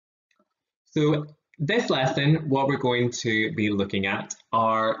So this lesson, what we're going to be looking at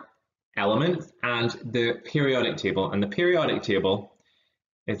are elements and the periodic table. And the periodic table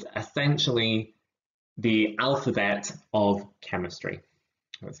is essentially the alphabet of chemistry.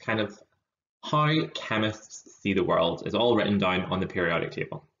 It's kind of how chemists see the world is all written down on the periodic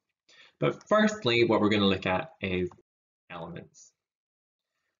table. But firstly, what we're going to look at is elements.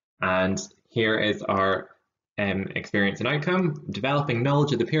 And here is our experience and outcome, developing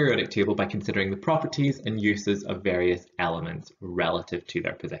knowledge of the periodic table by considering the properties and uses of various elements relative to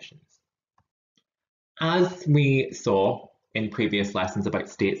their positions. As we saw in previous lessons about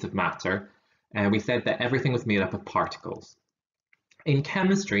states of matter, we said that everything was made up of particles. In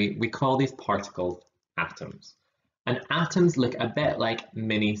chemistry, we call these particles atoms, and atoms look a bit like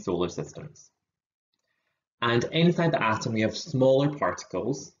mini solar systems. And inside the atom, we have smaller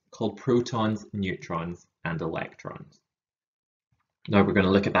particles called protons, neutrons, and electrons. Now we're going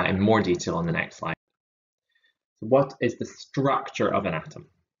to look at that in more detail on the next slide. So what is the structure of an atom?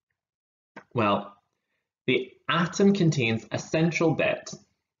 Well, the atom contains a central bit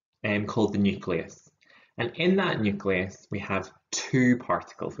called the nucleus. And in that nucleus, we have two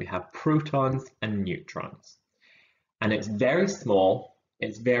particles. We have protons and neutrons. And it's very small,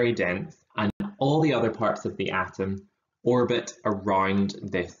 it's very dense, and all the other parts of the atom orbit around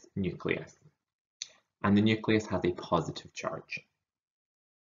this nucleus. And the nucleus has a positive charge.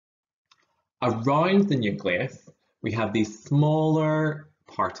 Around the nucleus, we have these smaller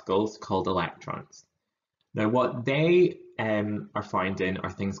particles called electrons. Now, what they are found in are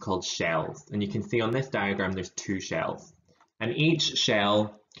things called shells. And you can see on this diagram, there's two shells. And each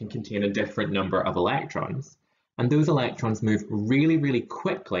shell can contain a different number of electrons. And those electrons move really, really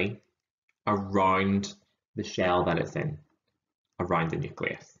quickly around the shell that it's in, around the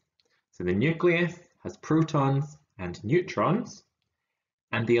nucleus. So the nucleus has protons and neutrons,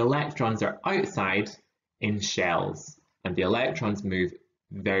 and the electrons are outside in shells, and the electrons move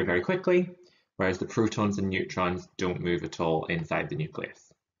very, very quickly, whereas the protons and neutrons don't move at all inside the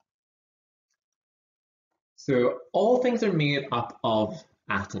nucleus. So all things are made up of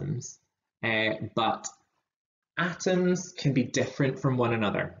atoms, but atoms can be different from one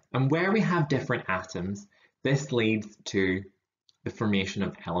another. And where we have different atoms, this leads to the formation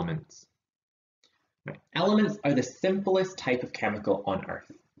of elements. Now, elements are the simplest type of chemical on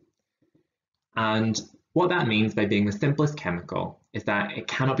Earth. And what that means by being the simplest chemical is that it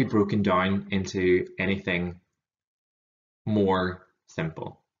cannot be broken down into anything more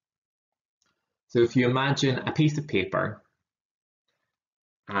simple. So if you imagine a piece of paper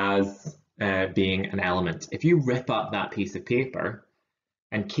as being an element, if you rip up that piece of paper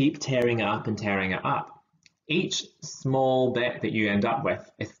and keep tearing it up and tearing it up, each small bit that you end up with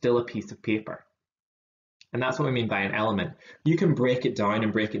is still a piece of paper. And that's what we mean by an element. You can break it down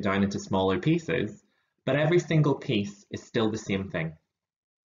and break it down into smaller pieces, but every single piece is still the same thing.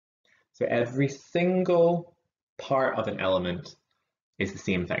 So every single part of an element is the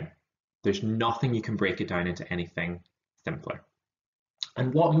same thing. There's nothing you can break it down into anything simpler.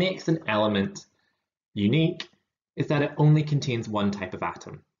 And what makes an element unique is that it only contains one type of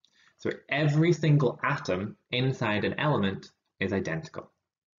atom. So every single atom inside an element is identical.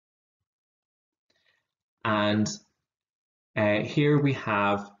 And here we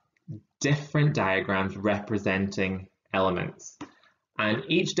have different diagrams representing elements. And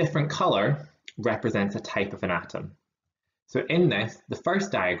each different color represents a type of an atom. So in this, the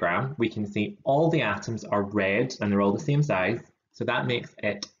first diagram, we can see all the atoms are red and they're all the same size. So that makes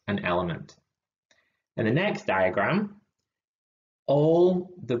it an element. In the next diagram,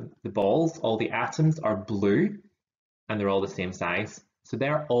 all the balls, all the atoms are blue and they're all the same size. So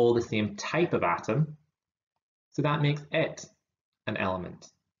they're all the same type of atom. So that makes it an element.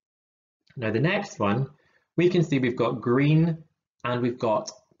 Now the next one, we can see we've got green and we've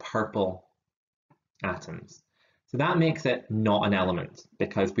got purple atoms. So that makes it not an element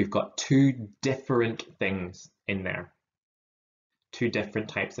because we've got two different things in there, two different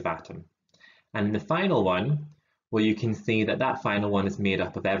types of atom. And the final one, well, you can see that that final one is made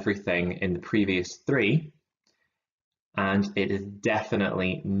up of everything in the previous three, and it is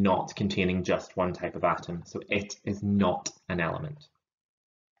definitely not containing just one type of atom. So it is not an element.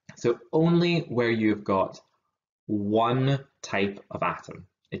 So only where you've got one type of atom.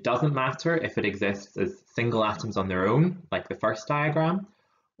 It doesn't matter if it exists as single atoms on their own, like the first diagram,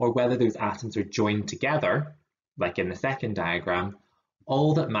 or whether those atoms are joined together, like in the second diagram.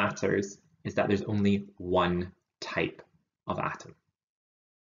 All that matters is that there's only one type of atom.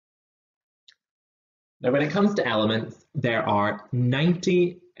 Now, when it comes to elements, there are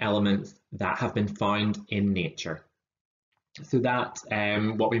 90 elements that have been found in nature. So that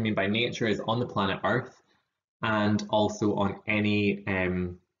what we mean by nature is on the planet Earth and also on any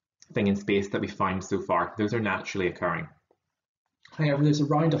thing in space that we find so far. Those are naturally occurring. However, there's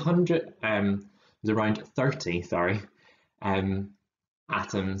around 30,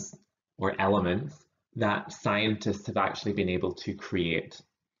 atoms or elements that scientists have actually been able to create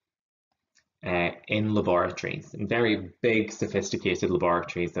in laboratories, in very big, sophisticated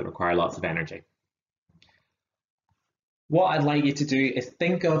laboratories that require lots of energy. What I'd like you to do is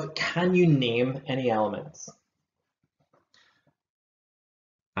think of, can you name any elements?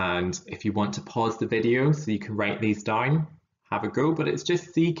 And if you want to pause the video so you can write these down, have a go, but it's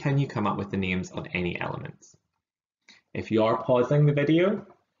just see, can you come up with the names of any elements? If you are pausing the video,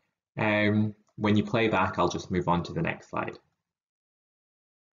 when you play back, I'll just move on to the next slide.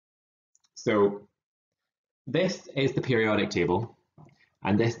 So this is the periodic table,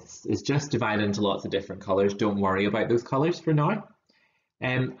 and this is just divided into lots of different colors. Don't worry about those colors for now.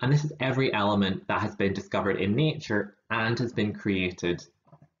 And this is every element that has been discovered in nature and has been created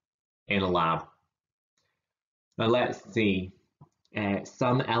in a lab. Now let's see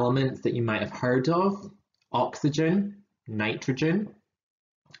some elements that you might have heard of: oxygen, nitrogen,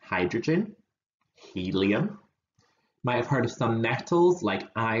 hydrogen, helium. You might have heard of some metals like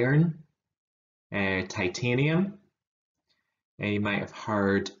iron, titanium. You might have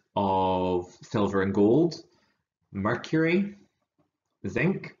heard of silver and gold, mercury,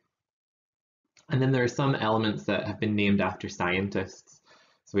 zinc. And then there are some elements that have been named after scientists.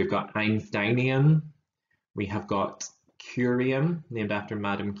 So we've got Einsteinium, we have got curium, named after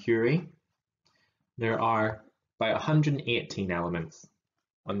Madame Curie. There are about 118 elements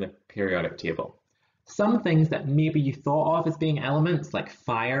on the periodic table. Some things that maybe you thought of as being elements, like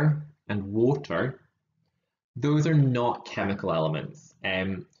fire and water, those are not chemical elements.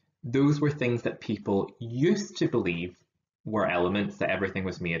 Those were things that people used to believe were elements that everything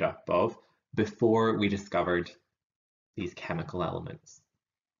was made up of before we discovered these chemical elements.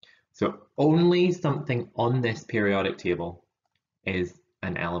 So only something on this periodic table is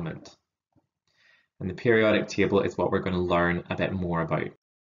an element. And the periodic table is what we're going to learn a bit more about.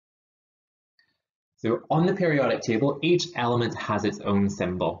 So on the periodic table, each element has its own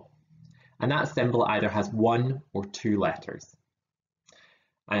symbol. And that symbol either has 1 or 2 letters.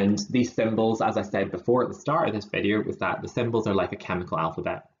 And these symbols, as I said before at the start of this video, was that the symbols are like a chemical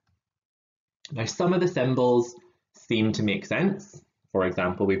alphabet. Now, some of the symbols seem to make sense. For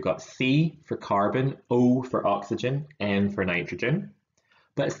example, we've got C for carbon, O for oxygen, N for nitrogen.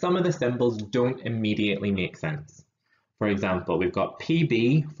 But some of the symbols don't immediately make sense. For example, we've got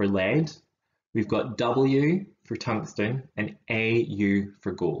Pb for lead, we've got W for tungsten, and Au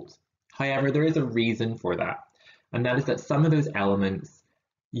for gold. However, there is a reason for that, and that is that some of those elements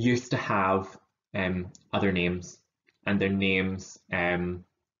used to have other names, and their names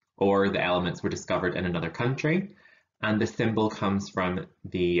or the elements were discovered in another country, and the symbol comes from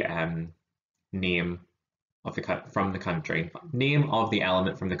the name of the country, name of the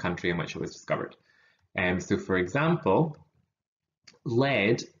element from the country in which it was discovered. So, for example,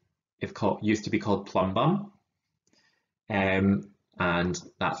 lead used to be called plumbum, and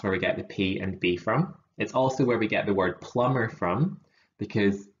that's where we get the P and B from. It's also where we get the word plumber from,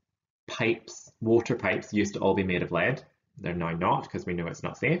 because pipes, water pipes, used to all be made of lead. They're now not, because we know it's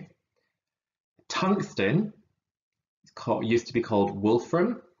not safe. Tungsten used to be called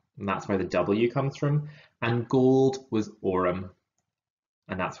wolfram, and that's where the W comes from. And gold was aurum,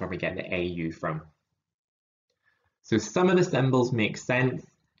 and that's where we get the Au from. So some of the symbols make sense,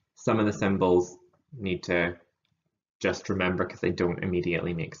 some of the symbols need to just remember because they don't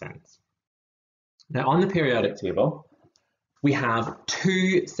immediately make sense. Now on the periodic table, we have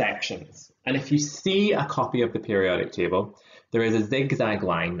 2 sections. And if you see a copy of the periodic table, there is a zigzag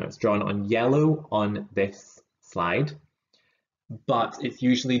line that's drawn on yellow on this slide, but it's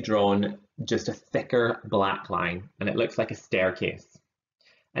usually drawn just a thicker black line, and it looks like a staircase.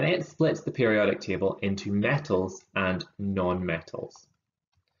 And it splits the periodic table into metals and non-metals.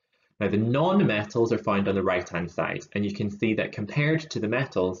 Now the non-metals are found on the right-hand side, and you can see that compared to the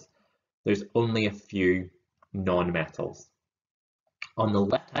metals, there's only a few non-metals. On the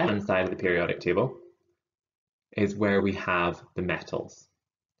left-hand side of the periodic table is where we have the metals.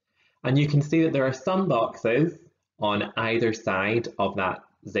 And you can see that there are some boxes on either side of that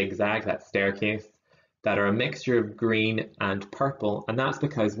zigzag, that staircase, that are a mixture of green and purple, and that's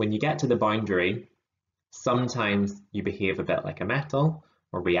because when you get to the boundary, sometimes you behave a bit like a metal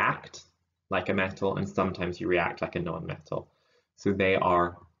or react like a metal, and sometimes you react like a non-metal. So they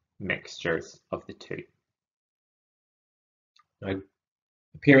are mixtures of the two. Now,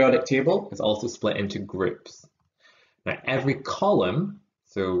 the periodic table is also split into groups. Now, every column,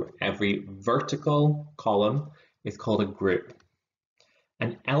 so every vertical column, is called a group.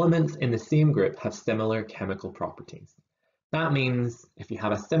 And elements in the same group have similar chemical properties. That means if you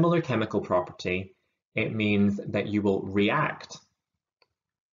have a similar chemical property, it means that you will react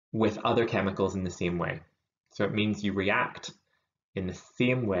with other chemicals in the same way. So it means you react in the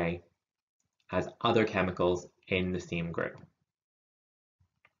same way as other chemicals in the same group.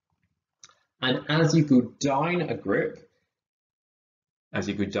 And as you go down a group, as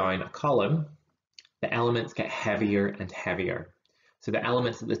you go down a column, the elements get heavier and heavier. So the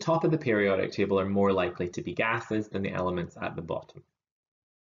elements at the top of the periodic table are more likely to be gases than the elements at the bottom.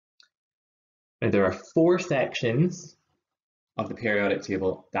 Now there are 4 sections of the periodic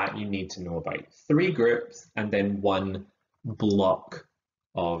table that you need to know about. 3 groups and then 1 block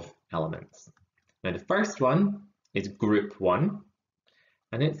of elements. Now the first one is group 1,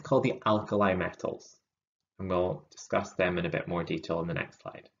 and it's called the alkali metals. And we'll discuss them in a bit more detail in the next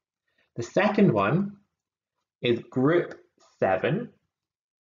slide. The second one is group 7,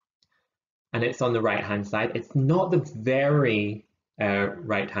 and it's on the right hand side. It's not the very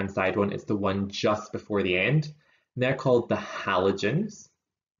right hand side one, it's the one just before the end. And they're called the halogens,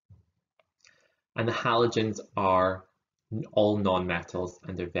 and the halogens are all non-metals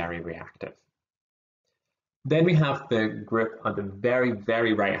and they're very reactive. Then we have the group on the very,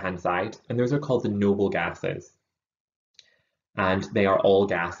 very right hand side, and those are called the noble gases. And they are all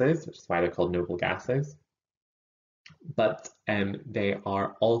gases, which is why they're called noble gases. But they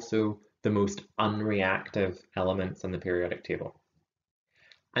are also the most unreactive elements on the periodic table.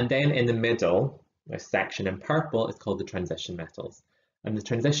 And then in the middle, a section in purple is called the transition metals. And the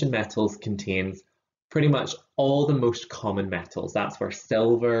transition metals contains pretty much all the most common metals. That's where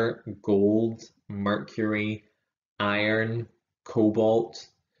silver, gold, mercury, iron, cobalt,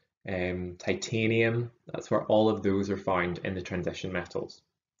 titanium, that's where all of those are found in the transition metals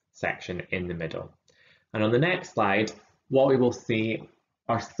section in the middle. And on the next slide, what we will see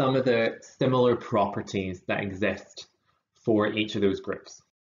are some of the similar properties that exist for each of those groups.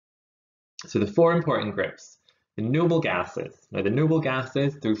 So the 4 important groups, the noble gases. Now the noble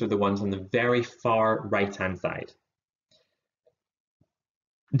gases, those are the ones on the very far right hand side.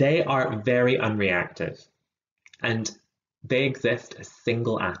 They are very unreactive and they exist as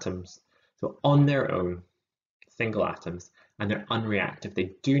single atoms. So on their own, single atoms, and they're unreactive.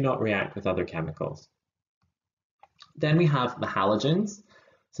 They do not react with other chemicals. Then we have the halogens.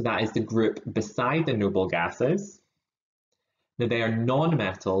 So that is the group beside the noble gases. Now they are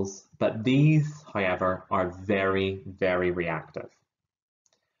non-metals, but these, however, are very, very reactive.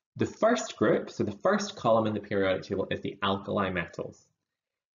 The first group, so the first column in the periodic table, is the alkali metals.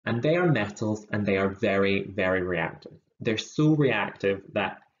 And they are metals and they are very, very reactive. They're so reactive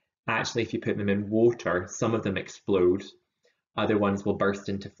that actually if you put them in water, some of them explode, other ones will burst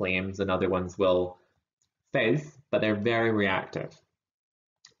into flames and other ones will fizz, but they're very reactive.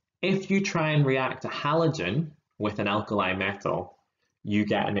 If you try and react a halogen with an alkali metal, you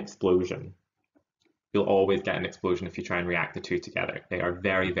get an explosion. You'll always get an explosion if you try and react the two together. They are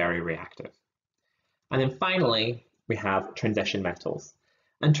very, very reactive. And then finally, we have transition metals.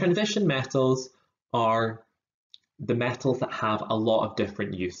 And transition metals are the metals that have a lot of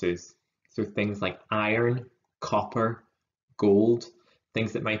different uses. So things like iron, copper, gold,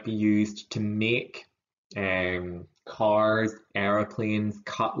 things that might be used to make cars, aeroplanes,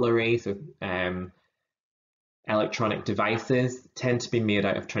 cutlery, so electronic devices tend to be made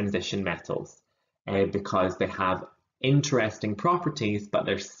out of transition metals because they have interesting properties, but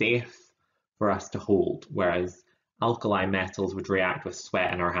they're safe for us to hold, whereas alkali metals would react with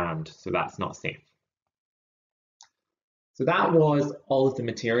sweat in our hand, so that's not safe. So that was all of the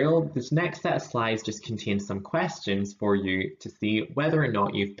material. This next set of slides just contains some questions for you to see whether or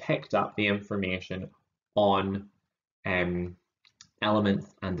not you've picked up the information on elements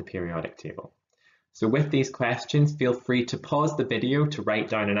and the periodic table. So with these questions, feel free to pause the video to write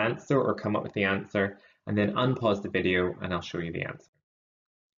down an answer or come up with the answer, and then unpause the video and I'll show you the answer.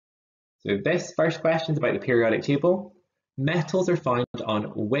 So this first question is about the periodic table. Metals are found on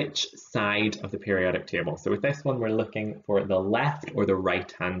which side of the periodic table? So with this one, we're looking for the left or the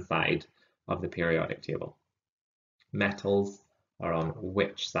right-hand side of the periodic table. Metals are on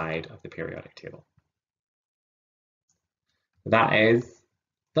which side of the periodic table? That is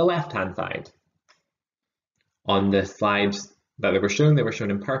the left-hand side. On the slides that they were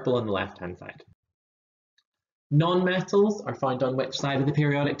shown in purple on the left-hand side. Non-metals are found on which side of the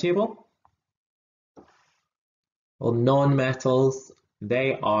periodic table? Well, non-metals,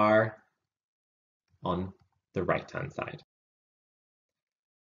 they are on the right-hand side.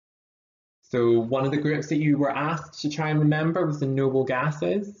 So one of the groups that you were asked to try and remember was the noble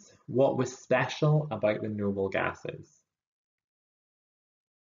gases. What was special about the noble gases?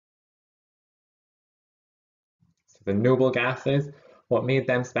 So the noble gases, what made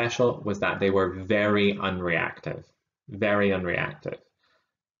them special was that they were very unreactive,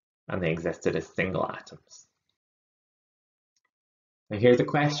 and they existed as single atoms. Now here's a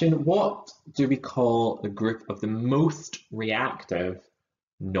question, what do we call the group of the most reactive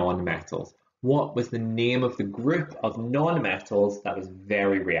nonmetals? What was the name of the group of nonmetals that was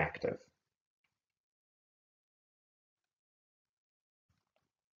very reactive?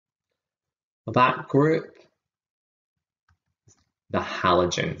 Well, that group, the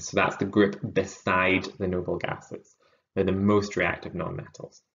halogens. So that's the group beside the noble gases. They're the most reactive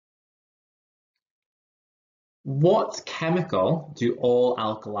nonmetals. What chemical do all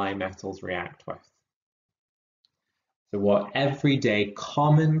alkali metals react with? So what everyday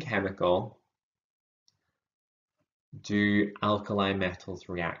common chemical do alkali metals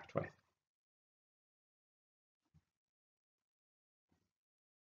react with?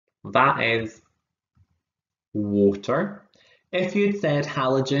 That is water. If you'd said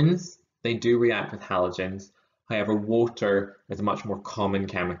halogens, they do react with halogens. However, water is a much more common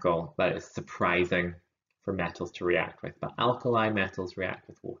chemical that is surprising for metals to react with, but alkali metals react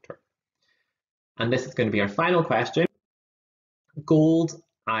with water. And this is going to be our final question. Gold,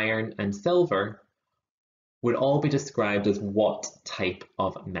 iron, and silver would all be described as what type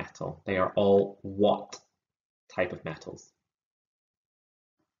of metal? They are all what type of metals?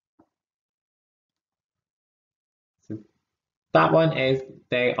 So that one is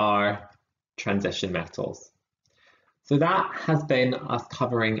they are transition metals. So that has been us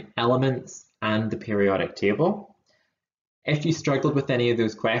covering elements and the periodic table. If you struggled with any of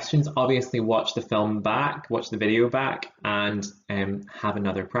those questions, obviously watch the film back, watch the video back, and have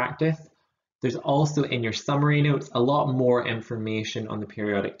another practice. There's also in your summary notes a lot more information on the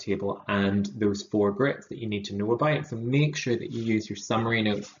periodic table and those 4 groups that you need to know about, so make sure that you use your summary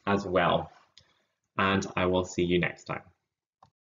notes as well. And I will see you next time.